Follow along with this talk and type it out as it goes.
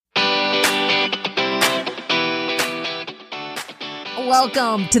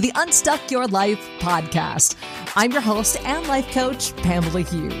Welcome to the Unstuck Your Life podcast. I'm your host and life coach, Pamela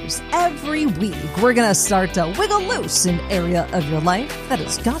Hughes. Every week, we're going to start to wiggle loose an area of your life that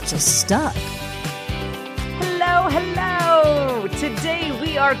has got you stuck. Hello. Today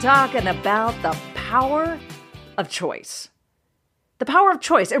we are talking about the power of choice. The power of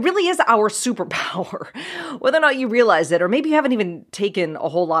choice. It really is our superpower, whether or not you realize it, or maybe you haven't even taken a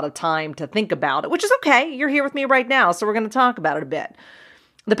whole lot of time to think about it, which is okay. You're here with me right now, so we're going to talk about it a bit.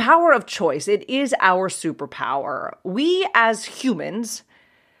 The power of choice. It is our superpower. We as humans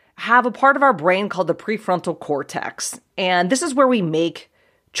have a part of our brain called the prefrontal cortex, and this is where we make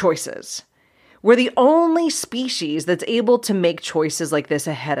choices. We're the only species that's able to make choices like this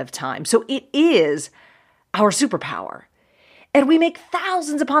ahead of time. So it is our superpower. And we make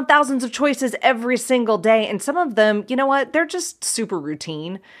thousands upon thousands of choices every single day. And some of them, you know what? They're just super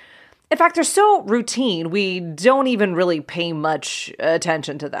routine. In fact, they're so routine, we don't even really pay much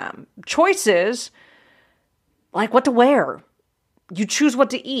attention to them. Choices like what to wear. You choose what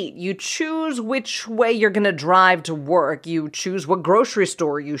to eat. You choose which way you're going to drive to work. You choose what grocery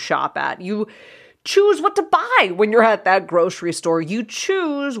store you shop at. You choose what to buy when you're at that grocery store. You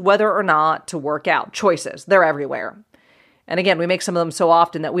choose whether or not to work out. Choices, they're everywhere. And again, we make some of them so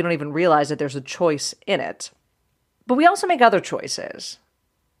often that we don't even realize that there's a choice in it. But we also make other choices.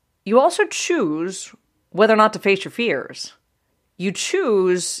 You also choose whether or not to face your fears. You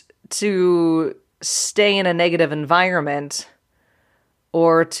choose to stay in a negative environment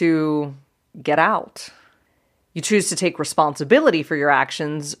or to get out. You choose to take responsibility for your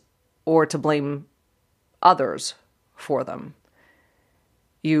actions or to blame others for them.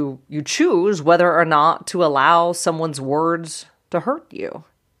 You choose whether or not to allow someone's words to hurt you.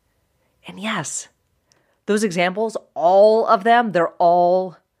 And yes, those examples, all of them, they're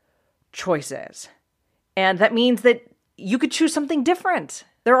all choices. And that means that you could choose something different.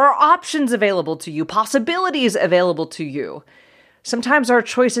 There are options available to you, possibilities available to you. Sometimes our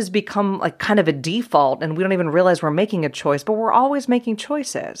choices become like kind of a default and we don't even realize we're making a choice, but we're always making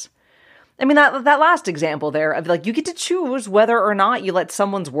choices. I mean, that last example there of like, you get to choose whether or not you let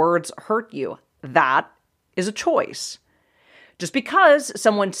someone's words hurt you. That is a choice. Just because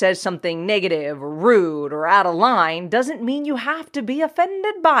someone says something negative or rude or out of line doesn't mean you have to be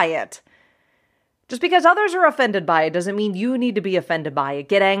offended by it. Just because others are offended by it doesn't mean you need to be offended by it,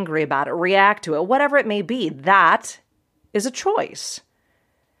 get angry about it, react to it, whatever it may be. That is a choice.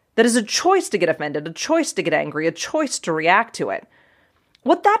 That is a choice to get offended, a choice to get angry, a choice to react to it.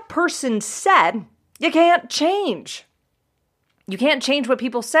 What that person said, you can't change. You can't change what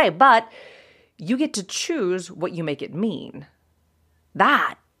people say, but you get to choose what you make it mean.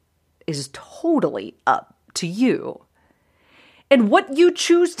 That is totally up to you. And what you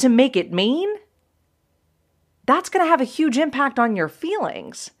choose to make it mean, that's going to have a huge impact on your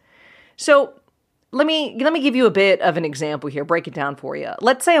feelings. So let me give you a bit of an example here, break it down for you.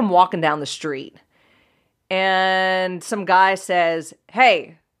 Let's say I'm walking down the street and some guy says,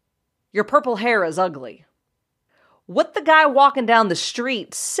 "Hey, your purple hair is ugly." What the guy walking down the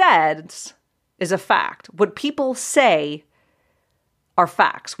street says is a fact. What people say are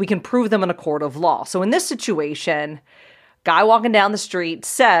facts. We can prove them in a court of law. So in this situation, guy walking down the street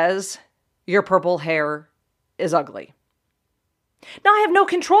says, "Your purple hair is ugly." Now, I have no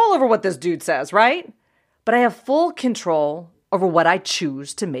control over what this dude says, right? But I have full control over what I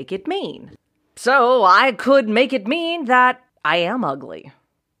choose to make it mean. So I could make it mean that I am ugly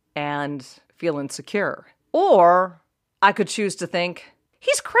and feel insecure. Or I could choose to think,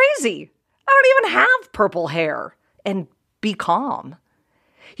 he's crazy. I don't even have purple hair, and be calm.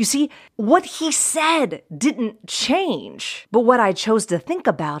 You see, what he said didn't change, but what I chose to think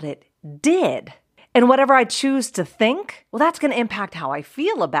about it did. And whatever I choose to think, well, that's going to impact how I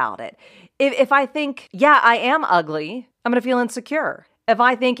feel about it. If I think, yeah, I am ugly, I'm going to feel insecure. If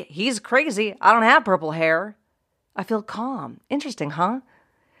I think he's crazy, I don't have purple hair, I feel calm. Interesting, huh?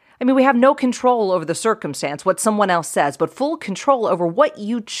 I mean, we have no control over the circumstance, what someone else says, but full control over what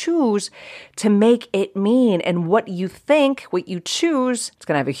you choose to make it mean. And what you think, what you choose, it's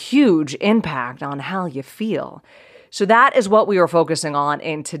going to have a huge impact on how you feel. So that is what we are focusing on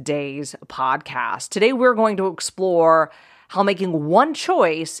in today's podcast. Today, we're going to explore how making one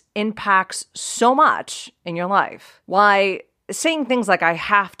choice impacts so much in your life. Why saying things like I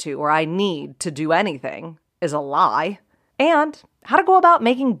have to or I need to do anything is a lie. And how to go about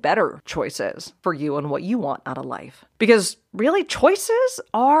making better choices for you and what you want out of life. Because really, choices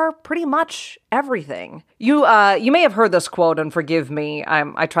are pretty much everything. You may have heard this quote, and forgive me,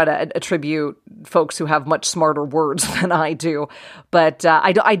 I try to attribute folks who have much smarter words than I do, but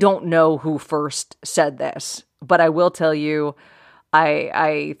I don't know who first said this. But I will tell you,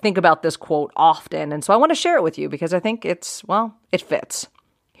 I think about this quote often, and so I want to share it with you because I think it fits.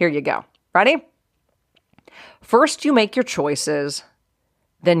 Here you go. Ready? First, you make your choices,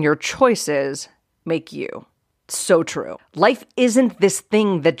 then your choices make you. So true. Life isn't this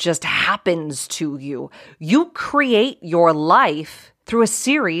thing that just happens to you. You create your life through a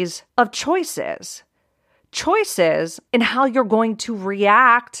series of choices. Choices in how you're going to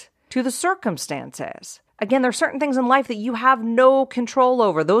react to the circumstances. Again, there are certain things in life that you have no control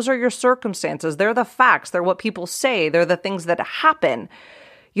over. Those are your circumstances. They're the facts. They're what people say. They're the things that happen.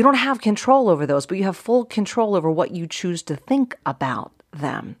 You don't have control over those, but you have full control over what you choose to think about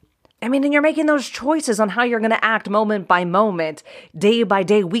them. And you're making those choices on how you're going to act moment by moment, day by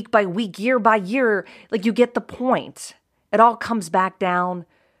day, week by week, year by year. Like, you get the point. It all comes back down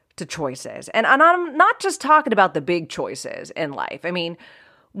to choices. And I'm not just talking about the big choices in life.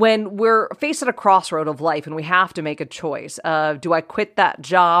 When we're faced at a crossroad of life and we have to make a choice of, do I quit that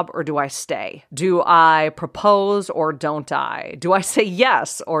job or do I stay? Do I propose or don't I? Do I say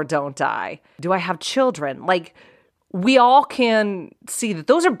yes or don't I? Do I have children? We all can see that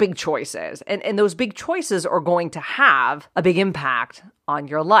those are big choices, and those big choices are going to have a big impact on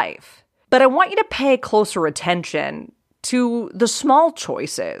your life. But I want you to pay closer attention to the small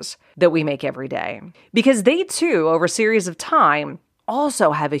choices that we make every day, because they too, over a series of time,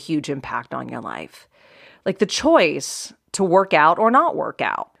 also have a huge impact on your life. Like the choice to work out or not work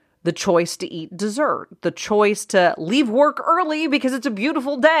out, the choice to eat dessert, the choice to leave work early because it's a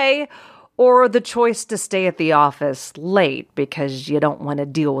beautiful day, or the choice to stay at the office late because you don't want to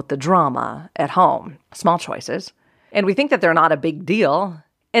deal with the drama at home. Small choices. And we think that they're not a big deal.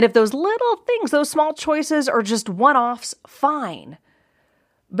 And if those little things, those small choices are just one-offs, fine.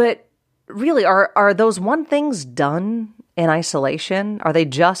 But really, are those one things done in isolation? Are they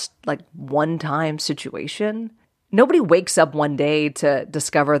just like one-time situation? Nobody wakes up one day to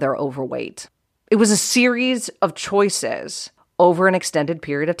discover they're overweight. It was a series of choices over an extended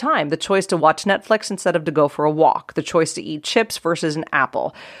period of time. The choice to watch Netflix instead of to go for a walk. The choice to eat chips versus an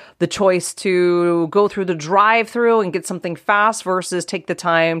apple. The choice to go through the drive-thru and get something fast versus take the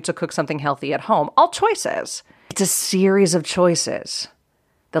time to cook something healthy at home. All choices. It's a series of choices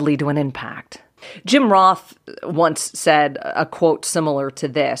that lead to an impact. Jim Roth once said a quote similar to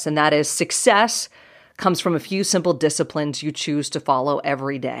this, and that is, success comes from a few simple disciplines you choose to follow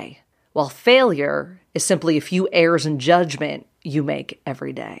every day, while failure is simply a few errors in judgment you make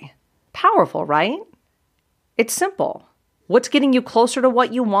every day. Powerful, right? It's simple. What's getting you closer to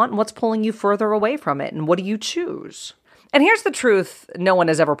what you want and what's pulling you further away from it? And what do you choose? And here's the truth no one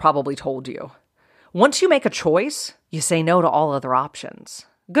has ever probably told you. Once you make a choice, you say no to all other options.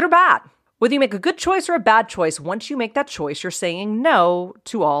 Good or bad. Whether you make a good choice or a bad choice, once you make that choice, you're saying no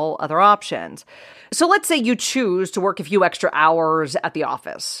to all other options. So let's say you choose to work a few extra hours at the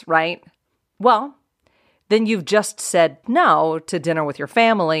office, right? Well, then you've just said no to dinner with your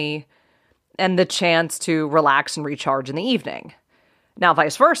family and the chance to relax and recharge in the evening. Now,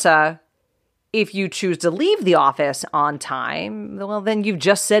 vice versa, if you choose to leave the office on time, well, then you've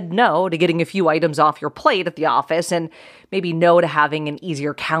just said no to getting a few items off your plate at the office and maybe no to having an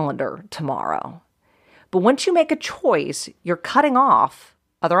easier calendar tomorrow. But once you make a choice, you're cutting off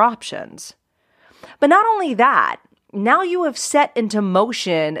other options. But not only that, now you have set into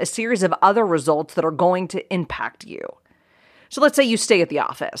motion a series of other results that are going to impact you. So let's say you stay at the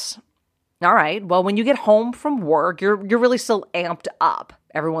office. All right, well, when you get home from work, you're really still amped up.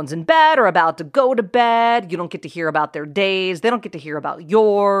 Everyone's in bed or about to go to bed. You don't get to hear about their days. They don't get to hear about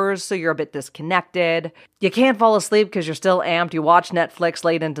yours, so you're a bit disconnected. You can't fall asleep because you're still amped. You watch Netflix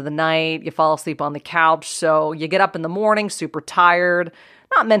late into the night. You fall asleep on the couch, so you get up in the morning super tired,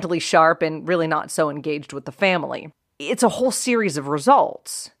 not mentally sharp, and really not so engaged with the family. It's a whole series of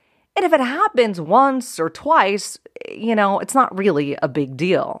results. And if it happens once or twice, it's not really a big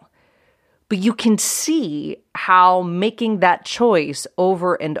deal. But you can see how making that choice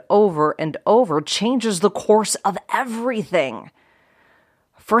over and over and over changes the course of everything.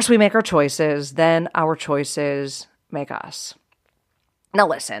 First, we make our choices, then our choices make us. Now,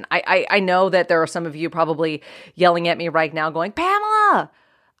 listen, I know that there are some of you probably yelling at me right now going, Pamela,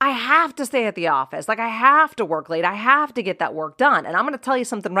 I have to stay at the office. I have to work late. I have to get that work done. And I'm going to tell you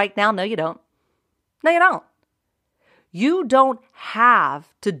something right now. No, you don't. No, you don't. You don't have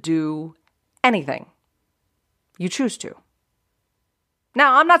to do anything. You choose to.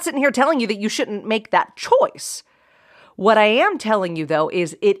 Now, I'm not sitting here telling you that you shouldn't make that choice. What I am telling you, though,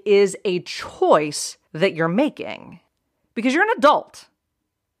 is it is a choice that you're making because you're an adult.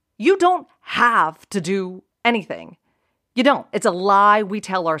 You don't have to do anything. You don't. It's a lie we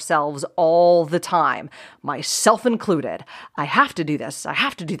tell ourselves all the time, myself included. I have to do this. I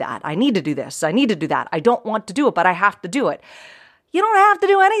have to do that. I need to do this. I need to do that. I don't want to do it, but I have to do it. You don't have to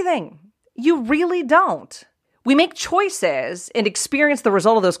do anything. You really don't. We make choices and experience the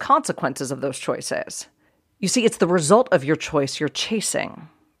result of those consequences of those choices. You see, it's the result of your choice you're chasing.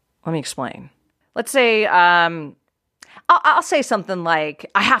 Let me explain. Let's say, I'll say something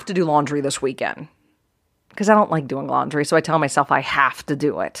like, I have to do laundry this weekend. Because I don't like doing laundry, so I tell myself I have to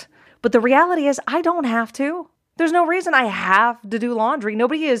do it. But the reality is, I don't have to. There's no reason I have to do laundry.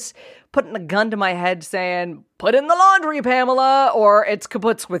 Nobody is putting a gun to my head saying, put in the laundry, Pamela, or it's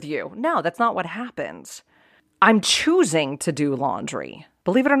kaputs with you. No, that's not what happens. I'm choosing to do laundry.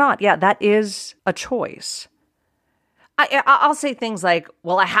 Believe it or not, yeah, that is a choice. I'll say things like,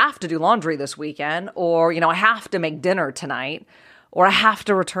 well, I have to do laundry this weekend, or, I have to make dinner tonight, or I have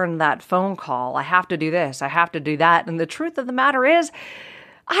to return that phone call. I have to do this. I have to do that. And the truth of the matter is,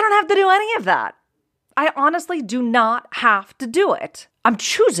 I don't have to do any of that. I honestly do not have to do it. I'm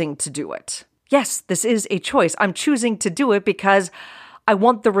choosing to do it. Yes, this is a choice. I'm choosing to do it because I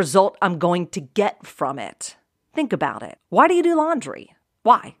want the result I'm going to get from it. Think about it. Why do you do laundry?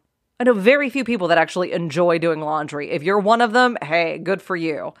 Why? I know very few people that actually enjoy doing laundry. If you're one of them, hey, good for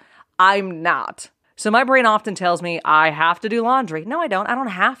you. I'm not. So my brain often tells me I have to do laundry. No, I don't. I don't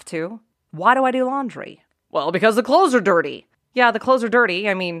have to. Why do I do laundry? Well, because the clothes are dirty. Yeah, the clothes are dirty.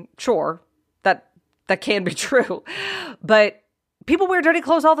 I mean, sure, that can be true. But people wear dirty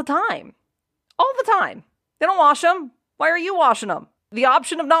clothes all the time. All the time. They don't wash them. Why are you washing them? The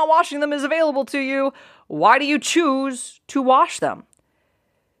option of not washing them is available to you. Why do you choose to wash them?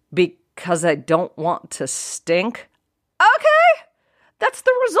 Because I don't want to stink? Okay, that's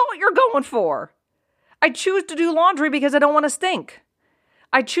the result you're going for. I choose to do laundry because I don't want to stink.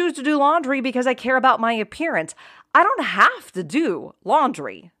 I choose to do laundry because I care about my appearance. I don't have to do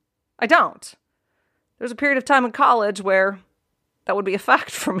laundry. I don't. There's a period of time in college where that would be a fact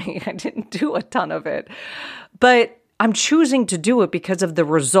for me. I didn't do a ton of it. But I'm choosing to do it because of the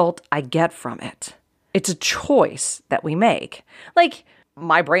result I get from it. It's a choice that we make. Like,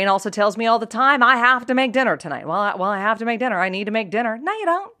 my brain also tells me all the time, I have to make dinner tonight. Well, I have to make dinner. I need to make dinner. No, you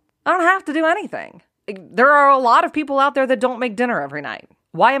don't. I don't have to do anything. There are a lot of people out there that don't make dinner every night.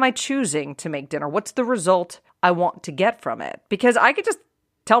 Why am I choosing to make dinner? What's the result I want to get from it? Because I could just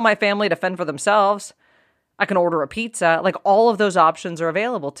tell my family to fend for themselves. I can order a pizza. Like, all of those options are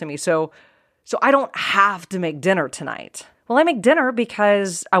available to me. So I don't have to make dinner tonight. Well, I make dinner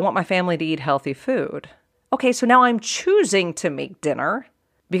because I want my family to eat healthy food. Okay, so now I'm choosing to make dinner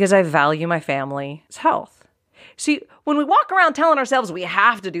because I value my family's health. See, when we walk around telling ourselves we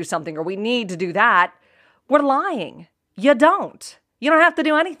have to do something or we need to do that, we're lying. You don't. You don't have to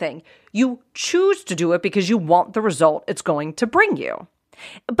do anything. You choose to do it because you want the result it's going to bring you.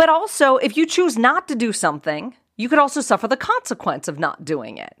 But also, if you choose not to do something, you could also suffer the consequence of not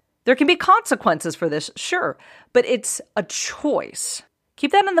doing it. There can be consequences for this, sure, but it's a choice.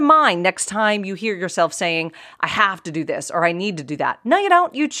 Keep that in the mind next time you hear yourself saying, I have to do this or I need to do that. No, you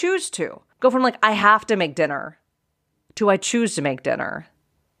don't. You choose to. Go from I have to make dinner to I choose to make dinner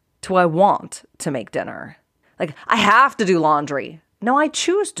to I want to make dinner. I have to do laundry. No, I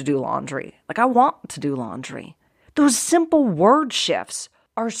choose to do laundry. I want to do laundry. Those simple word shifts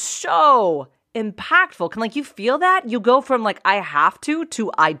are so impactful. Can you feel that? You go from I have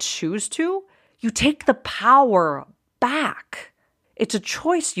to I choose to. You take the power back. It's a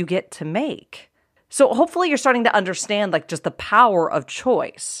choice you get to make. So hopefully you're starting to understand just the power of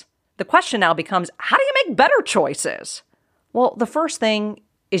choice. The question now becomes, how do you make better choices? Well, the first thing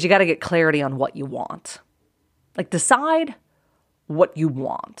is you got to get clarity on what you want. Decide what you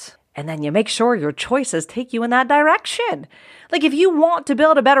want. And then you make sure your choices take you in that direction. If you want to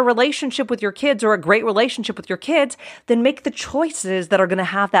build a better relationship with your kids or a great relationship with your kids, then make the choices that are going to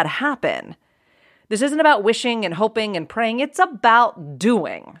have that happen. This isn't about wishing and hoping and praying. It's about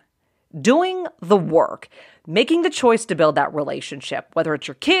doing the work, making the choice to build that relationship, whether it's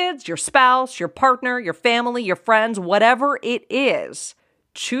your kids, your spouse, your partner, your family, your friends, whatever it is.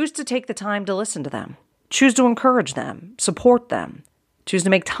 Choose to take the time to listen to them. Choose to encourage them, support them. Choose to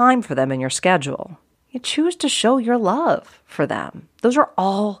make time for them in your schedule. You choose to show your love for them. Those are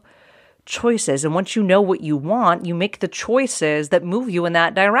all choices. And once you know what you want, you make the choices that move you in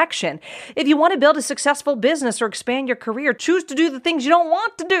that direction. If you want to build a successful business or expand your career, choose to do the things you don't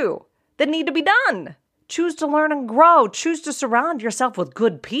want to do that need to be done. Choose to learn and grow. Choose to surround yourself with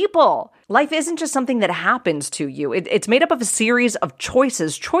good people. Life isn't just something that happens to you. It's made up of a series of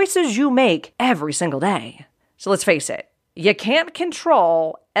choices you make every single day. So let's face it. You can't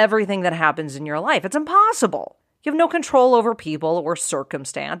control everything that happens in your life. It's impossible. You have no control over people or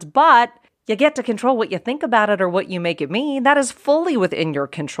circumstance, but you get to control what you think about it or what you make it mean. That is fully within your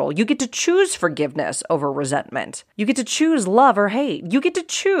control. You get to choose forgiveness over resentment. You get to choose love or hate. You get to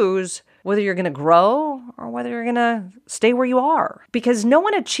choose whether you're going to grow or whether you're going to stay where you are. Because no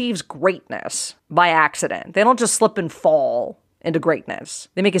one achieves greatness by accident. They don't just slip and fall into greatness.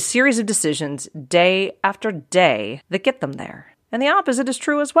 They make a series of decisions day after day that get them there. And the opposite is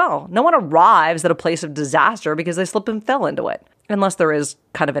true as well. No one arrives at a place of disaster because they slipped and fell into it, unless there is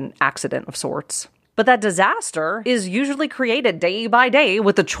kind of an accident of sorts. But that disaster is usually created day by day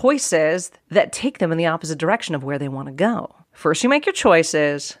with the choices that take them in the opposite direction of where they want to go. First, you make your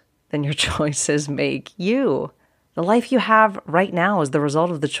choices, then your choices make you. The life you have right now is the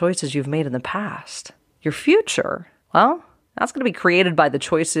result of the choices you've made in the past. Your future, well, that's going to be created by the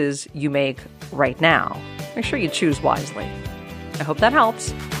choices you make right now. Make sure you choose wisely. I hope that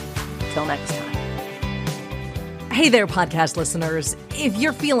helps. Till next time. Hey there, podcast listeners. If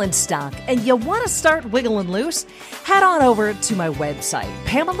you're feeling stuck and you want to start wiggling loose, head on over to my website,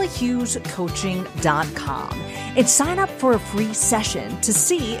 PamelaHughesCoaching.com, and sign up for a free session to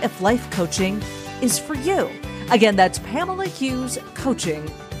see if life coaching is for you. Again, that's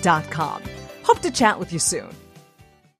PamelaHughesCoaching.com. Hope to chat with you soon.